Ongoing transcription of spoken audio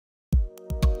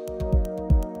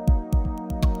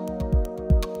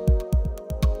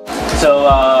So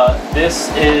this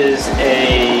is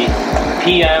a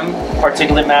PM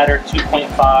particulate matter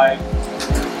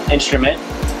 2.5 instrument.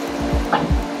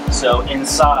 So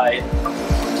inside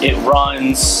it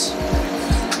runs,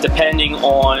 depending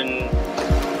on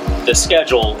the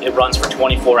schedule, it runs for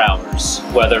 24 hours,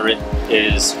 whether it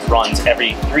runs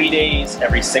every 3 days,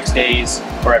 every 6 days,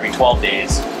 or every 12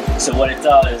 days. So what it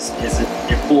does is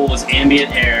it pulls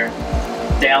ambient air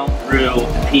down through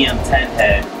the PM10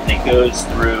 head, and it goes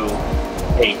through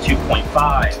a 2.5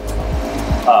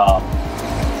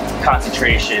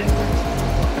 concentration,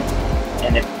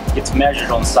 and it gets measured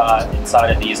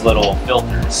inside of these little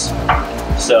filters.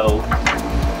 So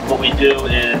what we do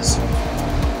is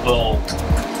we'll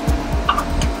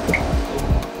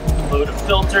load a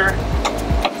filter,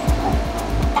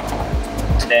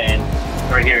 then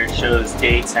right here it shows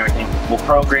dates and everything. We'll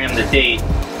program the date,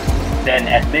 then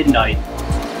at midnight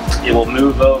it will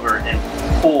move over and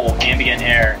pull ambient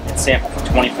air and sample for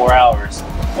 24 hours.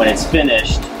 When it's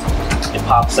finished, it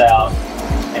pops out,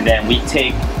 and then we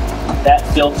take that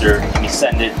filter and we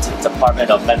send it to the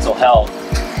Department of Mental Health,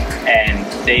 and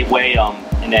they weigh them,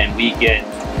 and then we get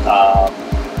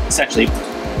essentially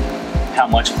how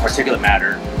much particulate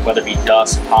matter, whether it be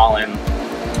dust, pollen,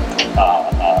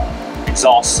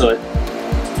 exhaust soot,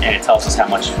 and it tells us how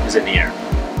much is in the air.